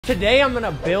Today, I'm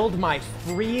gonna build my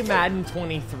free Madden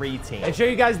 23 team and show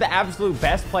you guys the absolute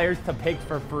best players to pick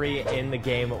for free in the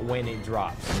game when it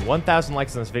drops. 1,000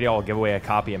 likes on this video, I'll give away a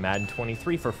copy of Madden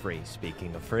 23 for free.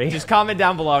 Speaking of free, just comment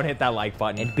down below and hit that like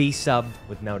button and be subbed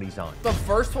with noties on. The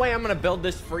first way I'm gonna build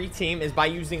this free team is by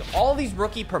using all these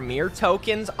rookie premier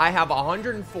tokens. I have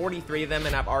 143 of them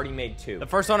and I've already made 2. The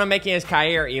first one I'm making is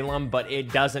Kyer Elam, but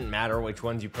it doesn't matter which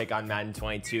ones you pick on Madden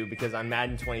 22 because on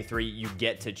Madden 23, you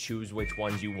get to choose which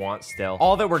ones you want still.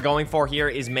 All that we're going for here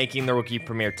is making the rookie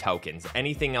premier tokens.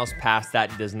 Anything else past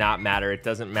that does not matter. It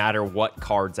doesn't matter what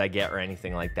cards I get or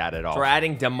anything like that at all. So we're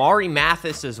adding Damari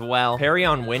Mathis as well,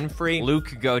 Perion Winfrey,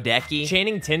 Luke Godecki.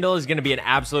 Channing Tindall is going to be an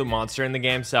absolute monster in the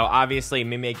game, so obviously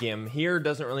me making him here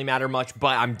doesn't really matter much,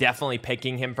 but I'm definitely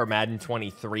picking him for Madden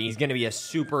 23. He's going to be a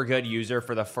super good user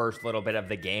for the first little bit of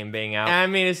the game being out. I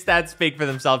mean, his stats speak for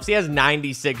themselves. He has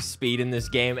 96 speed in this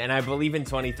game, and I believe in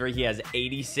 23 he has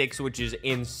 86, which is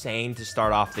insane to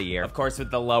start off the year. Of course,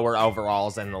 with the lower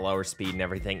overalls and the lower speed and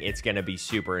everything, it's going to be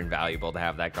super invaluable to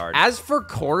have that card. As for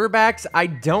quarterbacks, I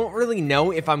don't really know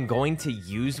if I'm going to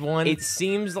use one. It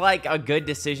seems like a good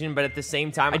decision, but at the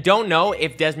same time, I don't know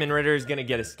if Desmond Ridder is going to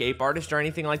get escape artist or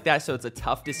anything like that, so it's a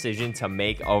tough decision to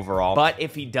make overall. But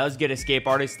if he does get escape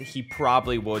artist, he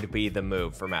probably would be the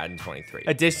move for Madden 23.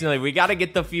 Additionally, we got to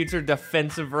get the future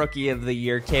defensive rookie of the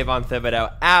year, Kayvon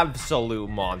Thibodeau. Absolute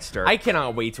monster. I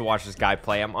cannot wait to watch this guy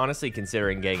play. I'm honestly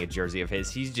considering getting a jersey of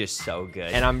his. He's just so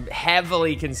good. And I'm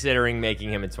heavily considering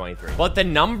making him a 23. But the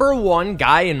 #1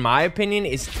 guy, in my opinion,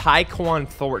 is Tyquan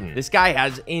Thornton. This guy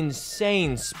has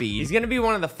insane speed. He's going to be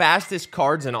one of the fastest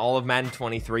cards in all of Madden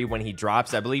 23 when he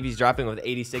drops. I believe he's dropping with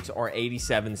 86 or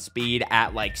 87 speed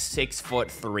at like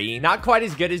 6'3". Not quite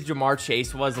as good as Jamar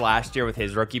Chase was last year with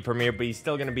his rookie premiere, but he's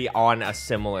still going to be on a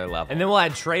similar level. And then we'll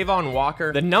add Trayvon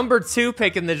Walker, the #2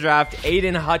 pick in the draft,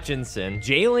 Aiden Hutchinson,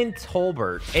 Jalen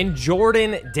Tolbert, and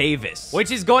Jordan Davis,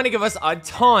 which is going to give us a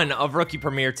ton of rookie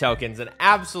premier tokens, an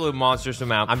absolute monstrous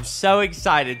amount. I'm so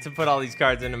excited to put all these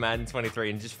cards into Madden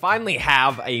 23 and just finally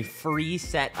have a free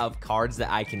set of cards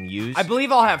that I can use. I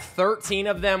believe I'll have 13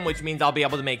 of them, which means I'll be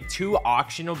able to make 2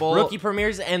 auctionable rookie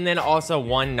premieres and then also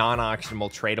 1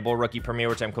 non-auctionable tradable rookie premiere,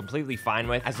 which I'm completely fine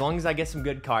with. As long as I get some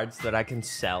good cards that I can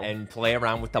sell and play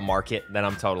around with the market, then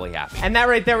I'm totally happy. And that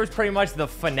right there was pretty much the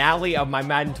finale of my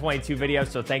Madden 22 video,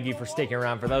 so thank you for sticking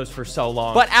around for those for so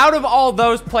long. But out of all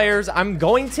those players, I'm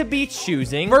going to be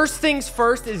choosing, first things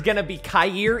first is going to be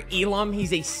Kyer Elam.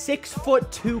 He's a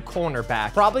 6'2"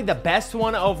 cornerback, probably the best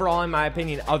one overall in my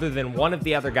opinion, other than one of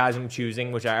the other guys I'm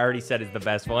choosing, which I already said is the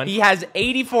best one. He has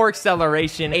 84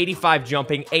 acceleration, 85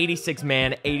 jumping, 86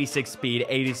 man, 86 speed,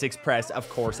 86 press, of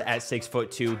course, at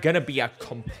 6'2". Gonna be a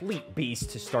complete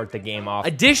beast to start the game off.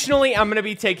 Additionally, I'm gonna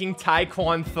be taking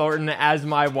Tyquan Thornton as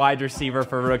my wide receiver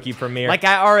for rookie premiere. Like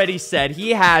I already said,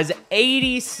 he has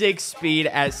 86 speed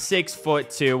at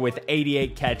 6'2" with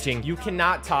 88 catching. You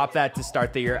cannot top that to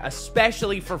start the year,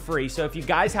 especially for free. So if you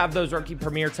guys have those rookie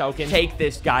premier tokens, take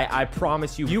this guy. I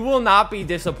promise you, you will not be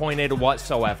disappointed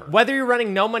whatsoever. Whether you're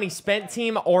running no money spent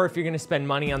team or if you're going to spend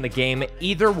money on the game,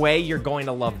 either way, you're going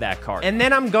to love that card. And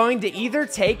then I'm going to either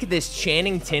take this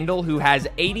Channing Tindall, who has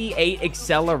 88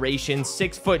 acceleration,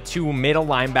 6'2" middle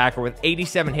linebacker with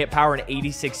 87 hit power and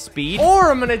 86 speed,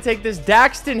 or I'm going to take this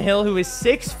Daxton Hill, who is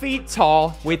 6 feet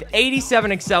tall with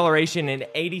 87 acceleration and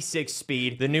 86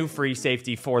 speed, the new free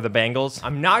safety for the Bengals.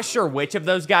 I'm not sure which of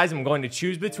those guys I'm going to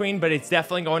choose between, but it's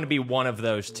definitely going to be one of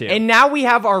those two. And now we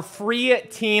have our free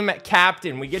team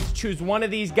captain. We get to choose one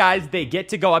of these guys. They get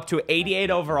to go up to 88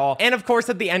 overall. And of course,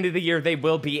 at the end of the year, they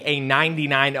will be a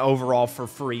 99 overall for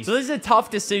free. So this is a tough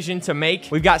decision to make.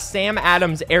 We've got Sam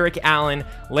Adams, Eric Allen,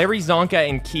 Larry Zonka,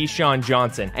 and Keyshawn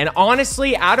Johnson. And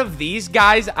honestly, out of these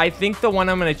guys, I think the one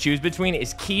I'm going to choose between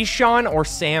is Keyshawn or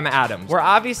Sam Adams. We're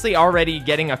obviously already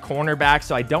getting a cornerback,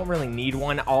 so I don't really need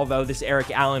one, although this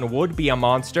Eric Allen would be a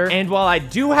monster. And while I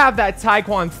do have that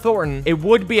Tyquan Thornton, it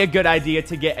would be a good idea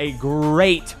to get a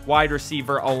great wide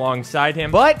receiver alongside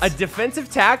him. But a defensive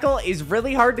tackle is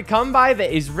really hard to come by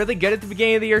that is really good at the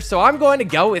beginning of the year, so I'm going to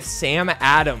go with Sam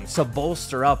Adams to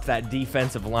bolster up that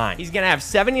defensive line. He's going to have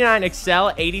 79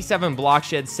 excel, 87 block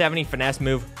shed, 70 finesse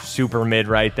move, super mid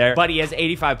right there. But he has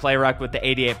 85 play ruck with the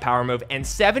 88 power move and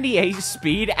 78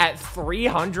 speed at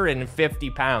 350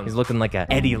 pounds. He's looking like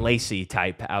a Eddie Lacy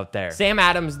type out there. Sam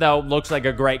Adams, though, looks like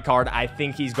a great card. I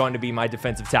think he's going to be my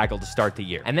defensive tackle to start the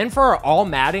year. And then for our all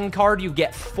Madden card, you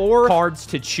get 4 cards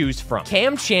to choose from: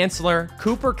 Cam Chancellor,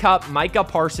 Cooper Kupp, Micah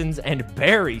Parsons, and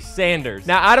Barry Sanders.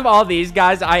 Now, out of all these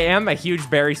guys, I am a huge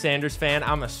Barry Sanders fan.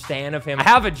 I'm a stan of him. I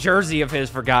have a jersey of his,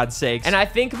 for God's sakes. And I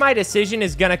think my decision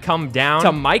is going to come down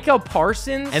to Micah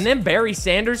Parsons and then Barry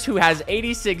Sanders, who has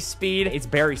 86 86 speed. It's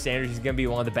Barry Sanders. He's going to be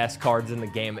one of the best cards in the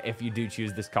game if you do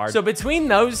choose this card. So between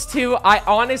those two, I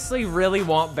honestly really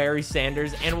want Barry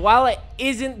Sanders. And while it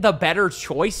isn't the better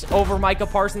choice over Micah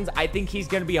Parsons, I think he's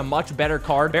going to be a much better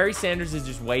card. Barry Sanders is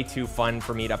just way too fun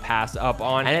for me to pass up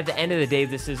on. And at the end of the day,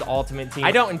 this is Ultimate Team.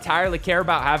 I don't entirely care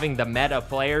about having the meta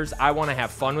players. I want to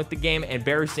have fun with the game, and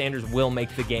Barry Sanders will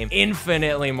make the game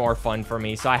infinitely more fun for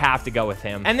me, so I have to go with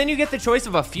him. And then you get the choice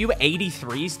of a few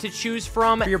 83s to choose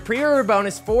from. For your pre-order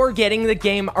bonus for getting the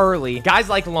game early, guys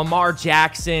like Lamar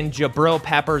Jackson, Jabril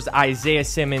Peppers, Isaiah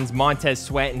Simmons, Montez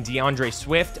Sweat, and DeAndre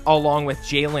Swift, along with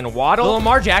Jalen Waddle.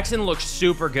 Lamar Jackson looks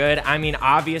super good. I mean,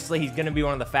 obviously, he's going to be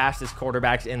one of the fastest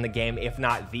quarterbacks in the game, if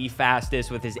not the fastest,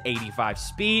 with his 85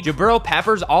 speed. Jabril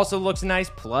Peppers also looks nice,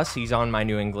 plus he's on my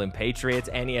New England Patriots,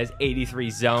 and he has 83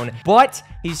 zone, but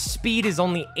his speed is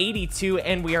only 82,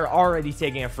 and we are already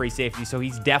taking a free safety, so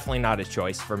he's definitely not a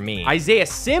choice for me. Isaiah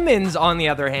Simmons, on the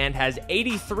other hand, has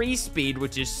 83 speed,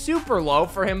 which is super low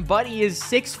for him, but he is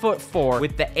 6'4"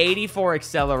 with the 84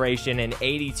 acceleration and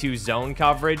 82 zone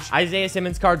coverage. Isaiah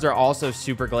Simmons cards are also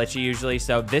super glitchy usually,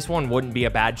 so this one wouldn't be a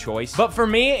bad choice. But for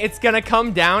me, it's gonna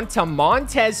come down to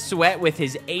Montez Sweat with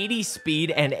his 80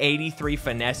 speed and 83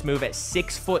 finesse move at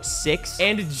 6'6",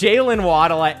 and Jalen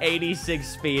Waddle at 86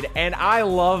 speed. And I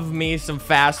love me some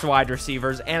fast wide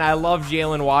receivers, and I love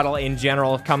Jalen Waddle in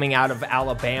general coming out of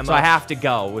Alabama, so I have to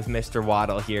go with Mr.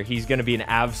 Waddle here. He's gonna be an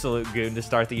absolute goon to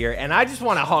start the year, and I just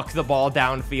want to huck the ball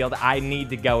downfield. I need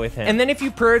to go with him. And then if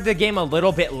you pre-order the game a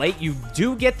little bit late, you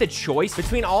do get the choice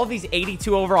between all of these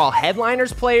 82 overall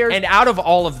headliners players, and out of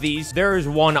all of these, there is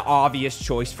one obvious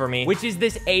choice for me, which is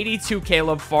this 82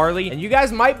 Caleb Farley. And you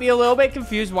guys might be a little bit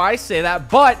confused why I say that,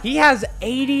 but he has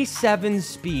 87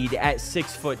 speed at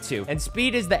 6'2", and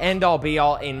speed is the end-all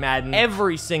be-all in Madden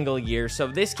every single year. So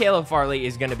this Caleb Farley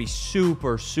is going to be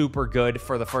super, super good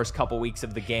for the first couple weeks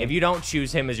of the game. If you don't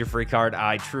choose him as your free card,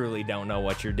 I truly don't know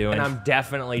what you're doing, and I'm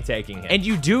definitely taking him. And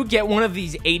you do get one of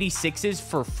these 86s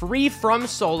for free from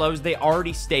Solos. They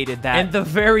already stated that. And the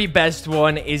very best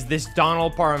one is this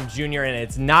Donald Parham Jr., and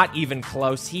it's not even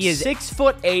close. He is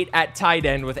 6'8" at tight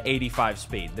end with 85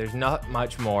 speed. There's not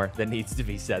much more that needs to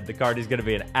be said. The card is going to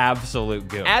be an absolute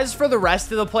goon. As for the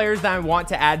rest of the players that I want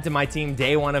to add to my team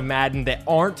day one of Madden that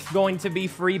aren't going to be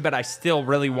free, but I still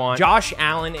really want, Josh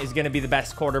Allen is going to be the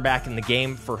best quarterback in the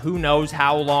game for who knows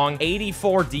how long.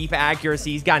 84 deep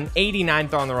accuracy. He's got an 89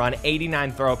 throw on the run,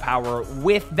 89 throw power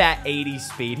with that 80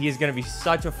 speed. He is going to be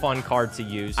such a fun card to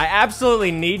use. I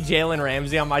absolutely need Jalen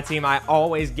Ramsey on my team. I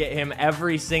always get him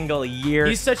every single year.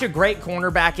 He's such a great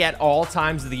cornerback at all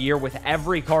times of the year. With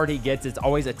every card he gets, it's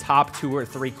always a top 2 or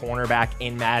 3 cornerback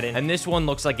in Madden. And this one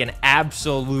looks like an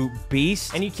absolute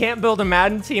beast. And you can't build a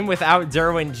Madden team without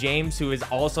Derwin James, who is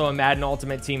also a Madden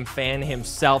Ultimate Team fan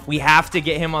himself. We have to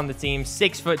get him on the team.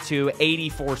 6'2",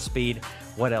 84 speed.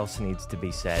 What else needs to be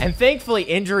said? And thankfully,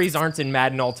 injuries aren't in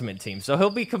Madden Ultimate Team, so he'll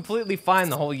be completely fine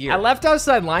the whole year. At left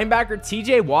outside linebacker,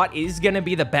 TJ Watt is going to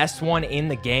be the best one in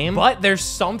the game, but there's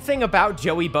something about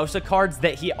Joey Bosa cards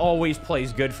that he always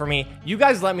plays good for me. You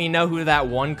guys let me know who that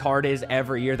one card is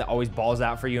every year that always balls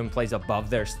out for you and plays above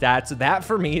their stats. That,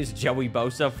 for me, is Joey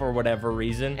Bosa for whatever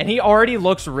reason, and he already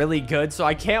looks really good, so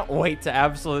I can't wait to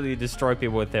absolutely destroy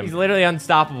people with him. He's literally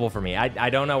unstoppable for me. I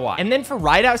don't know why. And then for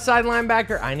right outside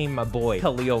linebacker, I need my boy,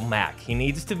 Khalil Mack. He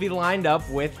needs to be lined up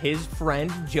with his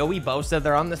friend Joey Bosa.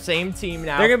 They're on the same team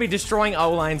now. They're going to be destroying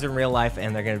O-lines in real life,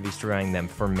 and they're going to be destroying them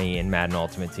for me in Madden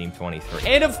Ultimate Team 23.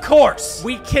 And of course,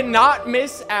 we cannot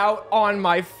miss out on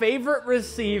my favorite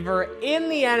receiver in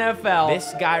the NFL.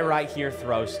 This guy right here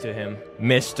throws to him,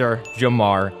 Mr.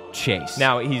 Jamar Chase.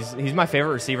 Now, he's my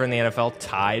favorite receiver in the NFL,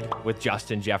 tied with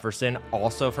Justin Jefferson,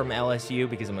 also from LSU,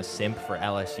 because I'm a simp for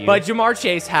LSU. But Jamar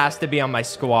Chase has to be on my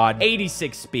squad.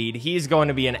 86 speed. He's going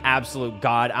to be an absolute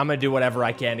god. I'm going to do whatever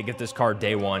I can to get this card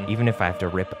day one. Even if I have to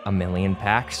rip a million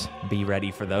packs, be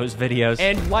ready for those videos.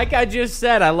 And like I just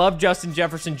said, I love Justin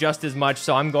Jefferson just as much,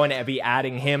 so I'm going to be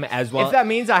adding him as well. If that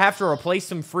means I have to replace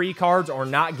some free cards or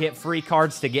not get free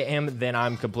cards to get him, then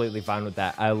I'm completely fine with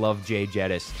that. I love Jay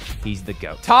Jettis. He's the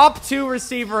GOAT. Top 2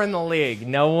 receiver in the league.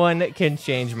 No one can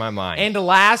change my mind. And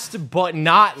last but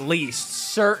not least,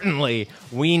 certainly,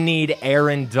 we need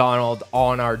Aaron Donald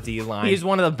on our D-line. He's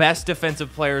one of the best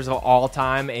defensive players of all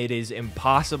time. It is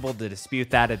impossible to dispute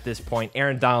that at this point.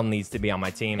 Aaron Donald needs to be on my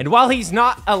team. And while he's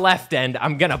not a left end,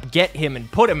 I'm gonna get him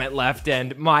and put him at left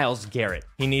end, Myles Garrett.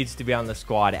 He needs to be on the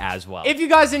squad as well. If you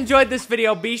guys enjoyed this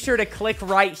video, be sure to click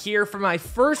right here for my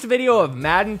first video of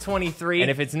Madden 23. And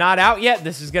if it's not out yet,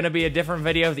 this is gonna be a different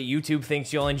video that YouTube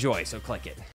thinks you'll enjoy, so click it.